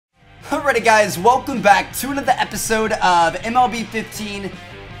Alrighty guys, welcome back to another episode of MLB 15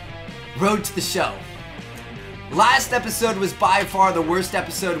 Road to the Show. Last episode was by far the worst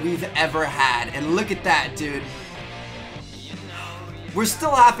episode we've ever had, and look at that, dude. We're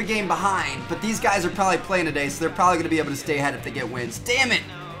still half a game behind, but these guys are probably playing today, so they're probably going to be able to stay ahead if they get wins. Damn it!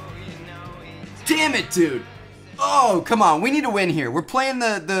 Damn it, dude! Oh, come on, we need to win here. We're playing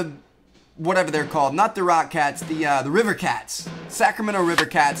the whatever they're called, not the Rock Cats, the River Cats. Sacramento River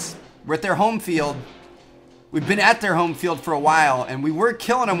Cats. We're at their home field. We've been at their home field for a while, and we were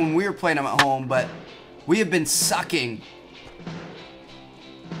killing them when we were playing them at home, but we have been sucking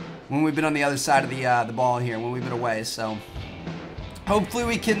when we've been on the other side of the ball here, when we've been away. So hopefully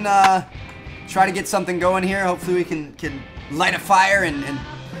we can try to get something going here. Hopefully we can light a fire and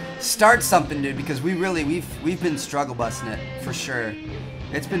start something, dude, because we've been struggle busting it for sure.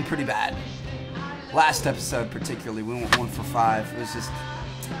 It's been pretty bad. Last episode particularly, we went 1 for 5.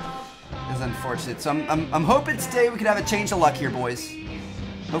 It was unfortunate. So I'm hoping today we can have a change of luck here, boys.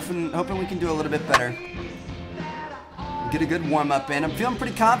 Hoping we can do a little bit better. Get a good warm up in. I'm feeling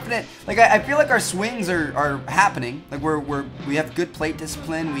pretty confident. Like I feel like our swings are happening. Like we have good plate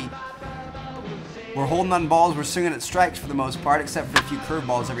discipline. We're holding on balls. We're swinging at strikes for the most part, except for a few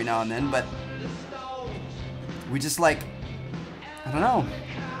curveballs every now and then. But we just I don't know.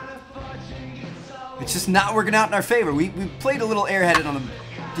 It's just not working out in our favor. We played a little airheaded on the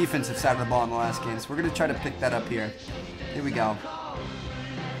defensive side of the ball in the last game, so we're going to try to pick that up here. Here we go.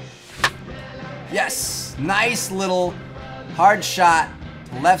 Yes! Nice little hard shot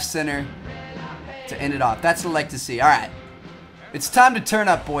to left center to end it off. That's what I like to see. All right. It's time to turn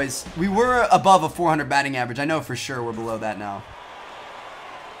up, boys. We were above a 400 batting average. I know for sure we're below that now.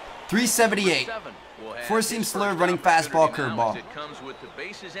 378. Four-seam slur, running fastball, curveball. It comes with the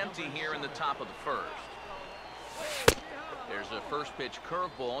bases empty here in the top of the first. There's a first pitch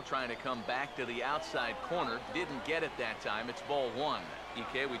curveball trying to come back to the outside corner. Didn't get it that time. It's ball 1.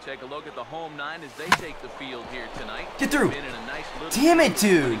 EK, we take a look at the home 9 as they take the field here tonight. Get through. Damn it,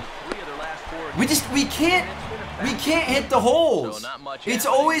 dude. We can't hit the holes. It's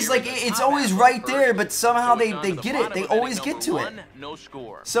always it's always right there, but somehow they get it. They always get to it.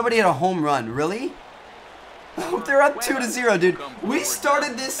 Somebody hit a home run. Really? They're up 2-0, dude. We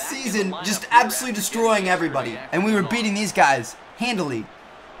started this season just absolutely destroying everybody, and we were beating these guys handily.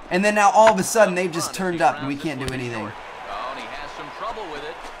 And then now all of a sudden they've just turned up and we can't do anything. Oh, and he has some trouble with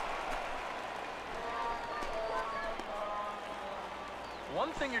it.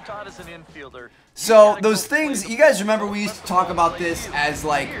 One thing you're taught as an infielder. So those things, you guys remember we used to talk about this as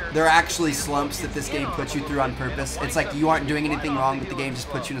like they're actually slumps that this game puts you through on purpose. It's like you aren't doing anything wrong, but the game just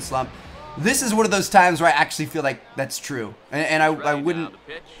puts you in a slump. This is one of those times where I actually feel like that's true, and I wouldn't,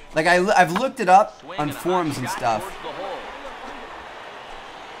 like I've looked it up on forums and stuff.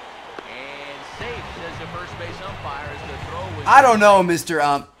 I don't know, Mr.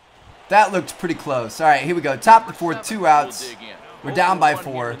 Ump. That looked pretty close. All right, here we go. Top of the 4th, 2 outs. We're down by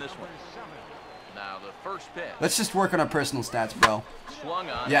 4. Let's just work on our personal stats, bro.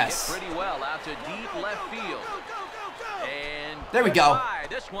 Yes. There we go.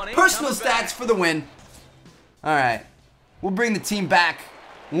 Personal stats for the win. All right. We'll bring the team back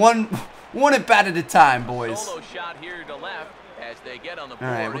one at bat at a time, boys. All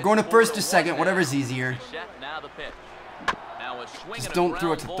right. We're going to first or second, whatever's easier. Just don't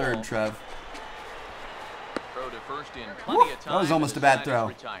throw it to third, Trev. Woo, that was almost a bad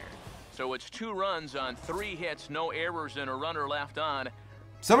throw. So it's 2 runs on 3 hits, no errors, and a runner left on.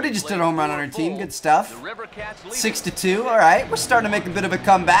 Somebody just did a home run on our team. Good stuff. 6-2. All right, we're starting to make a bit of a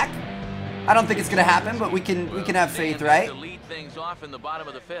comeback. I don't think it's gonna happen, but we can have faith, right?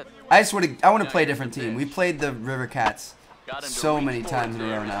 I want to play a different team. We played the River Cats so many times in a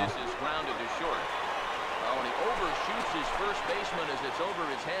row now.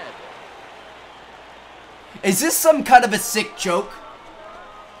 Is this some kind of a sick joke?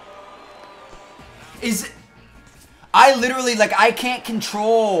 I literally, I can't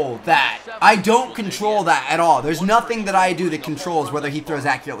control that. I don't control that at all. There's nothing that I do that controls whether he throws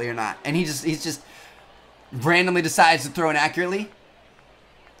accurately or not. And he's just randomly decides to throw inaccurately.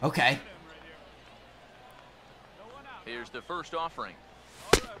 Okay. Here's the first offering.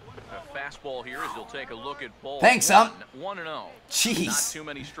 A fastball here as he'll take a look at ball. Thanks, Ump. 1-0. Jeez. Not too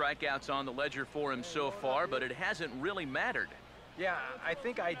many strikeouts on the ledger for him so far, but it hasn't really mattered. Yeah, I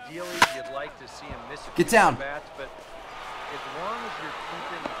think ideally you'd like to see him miss a Get down. bats, but as long as you're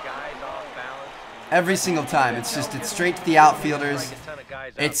keeping guys off balance. Every single time. It's straight to the outfielders.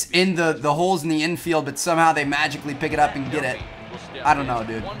 It's in the holes in the infield, but somehow they magically pick it up and get it. I don't know,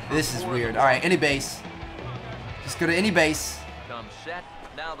 dude. This is weird. All right, any base. Just go to any base.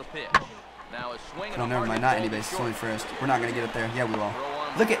 Now the pitch. Now a swing. Oh, never mind. Not any base. It's only first. We're not going to get it there. Yeah, we will.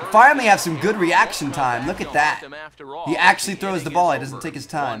 Look at, finally have some good reaction time. Look at that. He actually throws the ball. He doesn't take his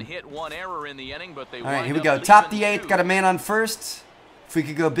time. All right, here we go. Top the 8th. Got a man on first. If we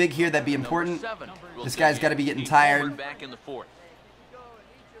could go big here, that'd be important. This guy's got to be getting tired.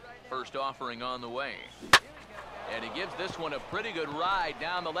 First offering on the way. And he gives this one a pretty good ride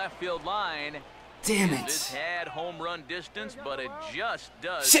down the left field line. Damn it. This had home run distance, but it just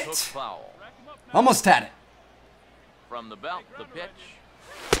does Shit. hook foul. Almost had it. From the belt, the pitch.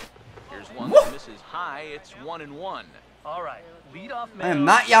 Here's one that misses high. It's 1-1. All right, leadoff man. I am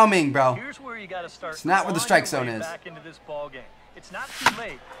not Yao Ming, bro. Here's where you got to start. It's not where the strike zone is. Back into this ball game. It's not too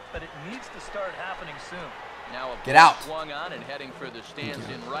late, but it needs to start happening soon. Now a get out. Swung on and heading for the stands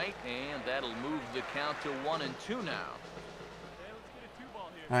in right, and that'll move the count to 1-2 now.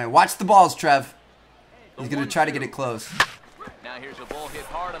 All right, watch the balls, Trev. He's going to try to get it close. Now here's a ball hit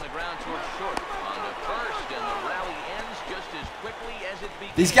hard on the ground towards short. On the first, and the rally ends just as quickly as it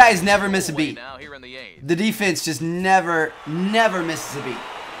began. These guys never miss a beat. Now here in the eighth. The defense just never misses a beat.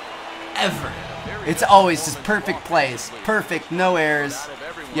 Ever. It's always just perfect plays. Perfect, no errors.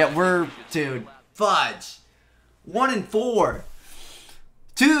 Yet we're, dude, fudge. 1-4.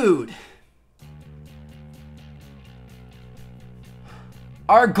 Dude.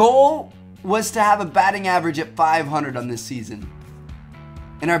 Our goal was to have a batting average at 500 on this season.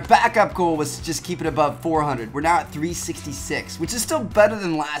 And our backup goal was to just keep it above 400. We're now at 366, which is still better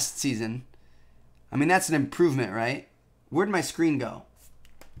than last season. I mean, that's an improvement, right? Where'd my screen go?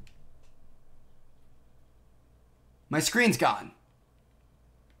 My screen's gone.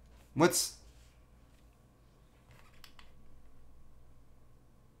 What's...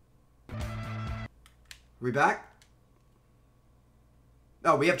 Are we back?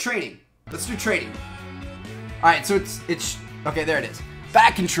 Oh, we have training. Let's do training. Alright, so it's... Okay, there it is.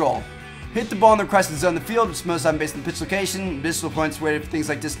 Bat control. Hit the ball in the requested zone of the field, which is most often based on the pitch location. Additional points weighted for things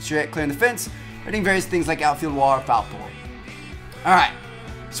like distance clearing the fence. Rating various things like outfield wall or foul pole. Alright.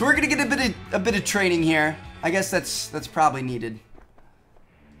 So we're gonna get a bit of training here. I guess that's probably needed.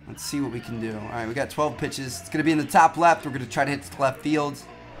 Let's see what we can do. Alright, we got 12 pitches. It's gonna be in the top left. We're gonna try to hit the left field.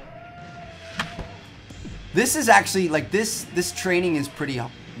 This is actually like this training is pretty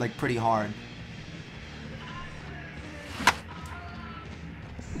hard.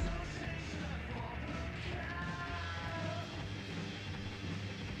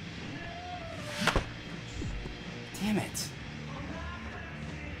 Damn it.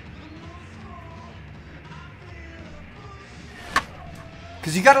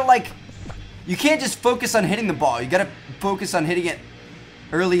 Because you gotta, like, you can't just focus on hitting the ball. You gotta focus on hitting it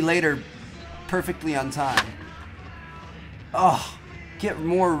early, later, perfectly on time. Oh, get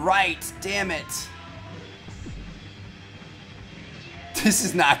more right. Damn it. This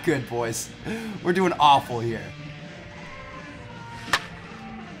is not good, boys. We're doing awful here.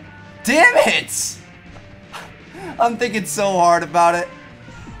 Damn it! I'm thinking so hard about it.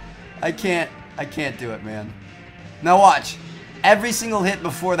 I can't do it, man. Now watch. Every single hit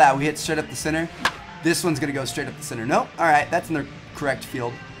before that, we hit straight up the center. This one's gonna go straight up the center. Nope. All right, that's in the correct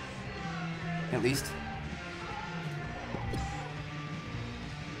field. At least.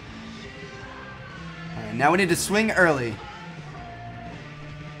 All right, now we need to swing early.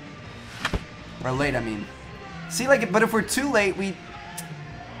 Or late, I mean. See, like, but if we're too late, we...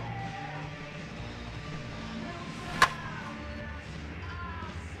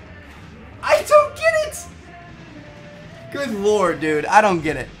 I don't get it! Good lord, dude. I don't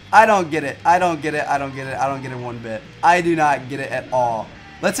get it. I don't get it. I don't get it. I don't get it. I don't get it one bit. I do not get it at all.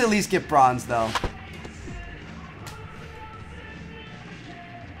 Let's at least get bronze, though.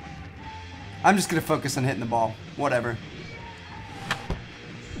 I'm just going to focus on hitting the ball. Whatever.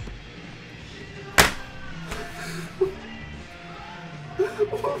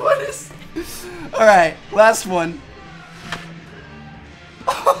 What is... Alright, last one.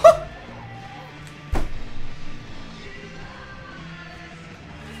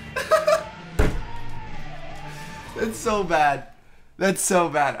 That's so bad. That's so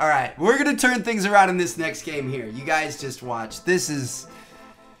bad. All right, we're going to turn things around in this next game here. You guys just watch. This is...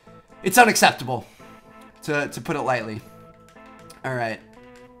 It's unacceptable, to put it lightly. All right.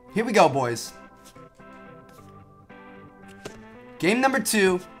 Here we go, boys. Game number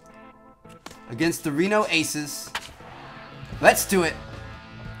 2 against the Reno Aces. Let's do it.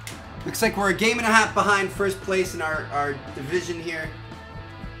 Looks like we're a game and a half behind first place in our division here.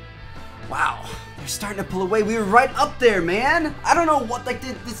 Wow. They're starting to pull away. We were right up there, man. I don't know what, like,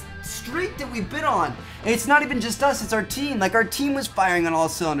 this streak that we've been on. And it's not even just us, it's our team. Like, our team was firing on all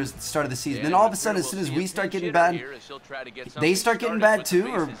cylinders at the start of the season. Then all of a sudden, as soon as we start getting bad, they start getting bad too?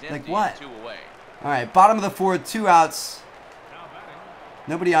 Or, like, what? All right, bottom of the fourth, 2 outs.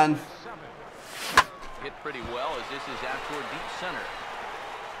 Nobody on. Hit pretty well as this is out toward deep center.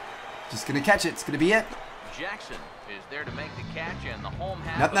 Just going to catch it. It's going to be it. Jackson is there to make the catch, and the home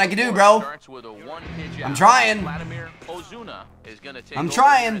half nothing I can do, bro. I'm trying. Is gonna take I'm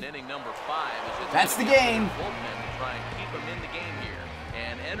trying. inning number 5. That's the game. To try and keep him in the game here.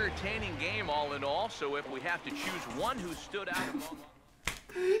 An entertaining game all in all, so if we have to choose one who stood out among...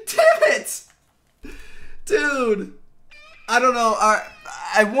 Damn it! Dude. I don't know.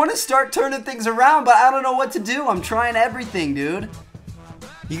 I want to start turning things around, but I don't know what to do. I'm trying everything, dude.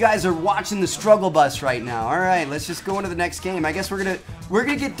 You guys are watching the struggle bus right now. All right, let's just go into the next game. I guess we're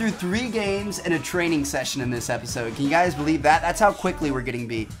gonna get through 3 games and a training session in this episode. Can you guys believe that? That's how quickly we're getting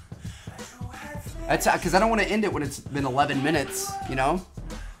beat. That's because I don't want to end it when it's been 11 minutes. You know.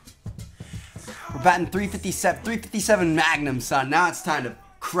 We're batting 357 Magnum, son. Now it's time to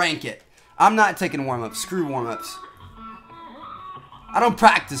crank it. I'm not taking warm-ups. Screw warm-ups. I don't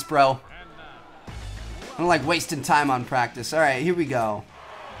practice, bro. I don't like wasting time on practice. All right, here we go.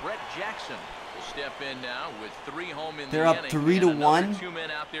 Brett Jackson will step in now with 3 home in They're the up 3-1. 2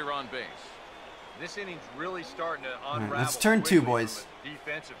 men out there on base. This inning's really starting to unravel. Right, let's turn 2, boys. From a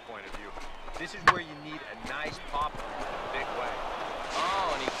defensive point of view. This is where you need a nice pop in a big way.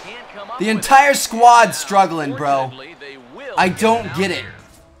 Oh, and he can't come up The with entire it. squad's struggling, bro. They will I don't get it. here.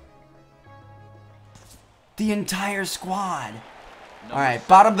 The entire squad. Number All right, 7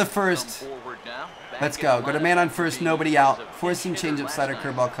 bottom of the first. forward now. Back Let's in go. the Go to lineup man on for first, the nobody Bees out. is a Forcing pinch hitter changeup, last slider, night.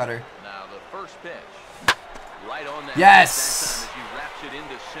 curveball, cutter. Now the first pitch. Right on that. Yes. That time as he wraps it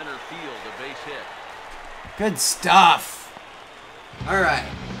into center field, a base hit. Good stuff. All right.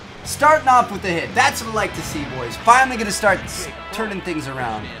 Starting off with the hit. That's what I like to see, boys. Finally going to start turning things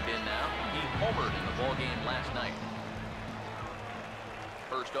around. Stand in now. He homered in the ball game last night.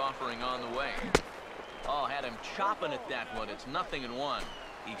 First offering on the way. Oh, had him chopping at that one. It's 0-1.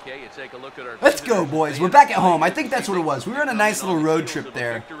 EK, you take a look at our Let's go, boys. We're back at home. I think that's what it was. We were on a nice little road trip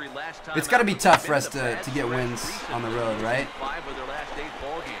there. It's got to be tough for us to get wins on the road, right? 5 of their last 8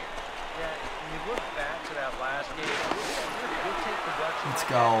 ball games. Yeah, when you look back to that last game, you'll take production. Let's like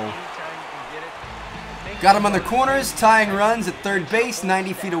go. that anytime you can get it. Make Got them on the corners, tying runs at third base,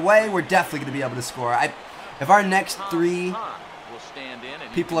 90 feet away. We're definitely going to be able to score. If our next 3 will stand in,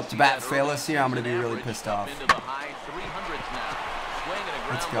 and people up to bat fail us here, I'm going to be really pissed off. into the high 300s now. Swinging a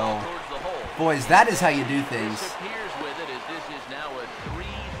ground Let's ball go. towards the hole. Boys, that is how you do things. Disappears with it as this is now a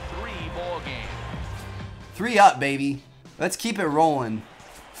 3-3 ball game. 3 up, baby. Let's keep it rolling.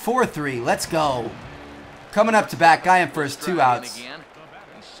 4-3. Let's go. Coming up to bat, guy in first, 2 outs. Again.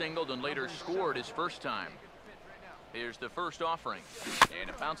 He singled and later scored his first time. Here's the first offering. And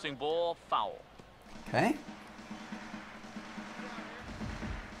a bouncing ball, foul. Okay.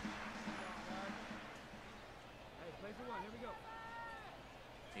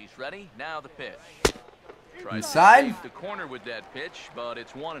 He's ready. Now the pitch. Tries Inside. to save the corner with that pitch, but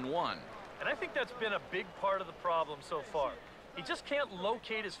it's 1-1. And I think that's been a big part of the problem so far. He just can't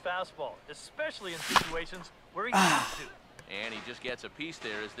locate his fastball, especially in situations where he has to. And he just gets a piece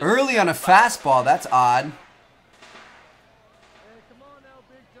there. As this Early on a fastball. That's odd.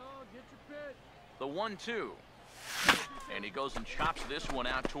 The 1-2. And he goes and chops this one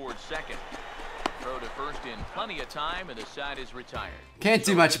out towards second. Throw to first in plenty of time, and the side is retired. Can't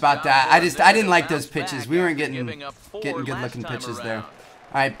do much about that. I didn't like those pitches. We weren't getting good looking pitches there. All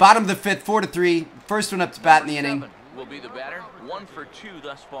right, bottom of the 5th, 4-3. First one up to bat in the inning. Will be the batter. 1 for 2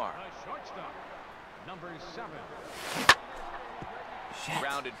 thus far. Shit.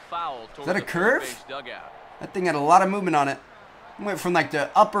 Grounded foul towards that a the curve? third base dugout. That thing had a lot of movement on it. Went from like the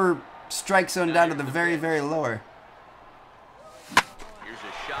upper strike zone down to the very, very lower. Here's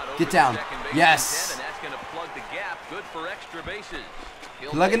a shot over Get to down. second base Yes. and that's going to plug the gap. Good for extra bases.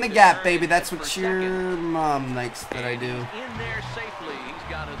 He'll Plug in make the the gap, turn baby. in That's for what second. your mom likes that I do. In there safely.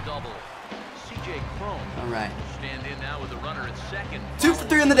 He's got a double. CJ Cron. All right. Stand in now with a runner at second. 2 for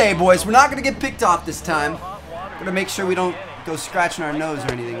 3 on the day, boys. We're not going to get picked off this time. Gotta make sure we don't go scratching our nose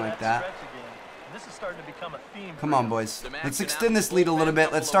or anything like that. This is starting to become a theme. Come on, boys. Let's extend this lead a little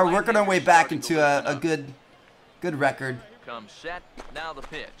bit. Let's start working our way back into a good record. Comes set. Now the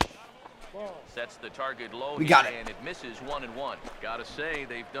pitch. Sets the target low. We got here, it. And it misses 1-1. Gotta say,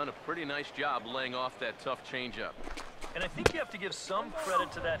 they've done a pretty nice job laying off that tough changeup. And I think you have to give some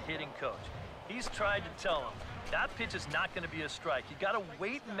credit to that hitting coach. He's tried to tell him that pitch is not going to be a strike. You got to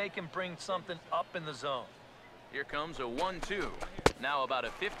wait and make him bring something up in the zone. Here comes a 1-2. Now about a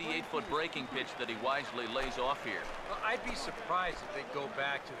 58-foot breaking pitch that he wisely lays off here. Well, I'd be surprised if they go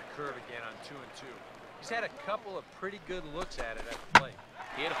back to the curve again on 2-2. He's had a couple of pretty good looks at it at the plate.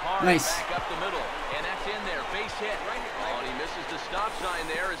 Hit hard Nice. back up the middle, and that's in there. Base hit. Oh, and he misses the stop sign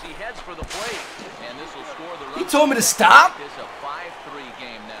there as he heads for the plate. And this will score the run. He told me to stop? It's a 5-3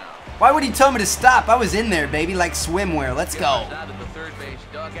 game now. Why would he tell me to stop? I was in there, baby, like swimwear. Let's go. Out at the third base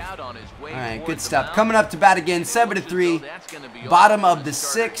dugout on his way All right, toward good the stuff. mound. Coming up to bat again, 7-3. Bottom of the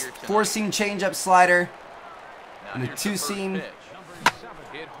 6th, four-seam changeup slider. Now And the here's the first two-seam. pitch.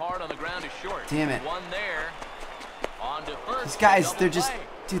 Hit hard on the ground is short. Damn it. One there. On to first. These guys, Double they're just, play.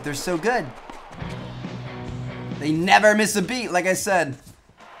 dude, they're so good. They never miss a beat, like I said.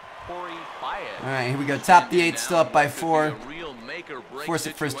 Corey Baez. All right, here we go. Top the 8, still up by Could be 4. a real make or break Force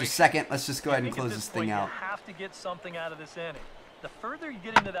it first or situation. second. Let's just go I ahead and think at close this point, thing out. You have to get something out of this inning. The further you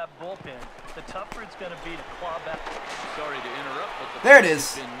get into that bullpen, the tougher it's going to be to claw back. Sorry to interrupt, but the There it pitch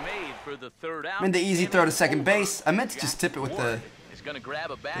is. has been made for the third out. I'm in the easy And throw to it's second over. base. I meant to just tip it with the... He's going to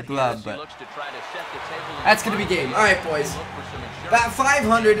grab a bat the here glove, as he but- looks to try to set the table in That's going to be front. game. All right, boys. Look for some insurance. About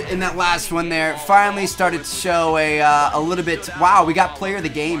 500 in that last one there. Finally started to show a little bit... Wow, we got player of the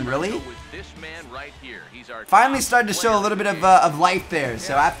game, really? With this man right here. He's our Finally top started to show a player little bit of the of life there.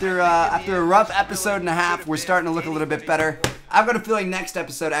 So after a rough episode and a half, we're starting to look a little bit better. I've got a feeling next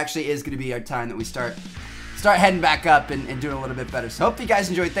episode actually is going to be our time that we start heading back up and doing a little bit better. So hope you guys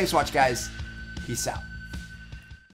enjoyed. Thanks for watching, guys. Peace out.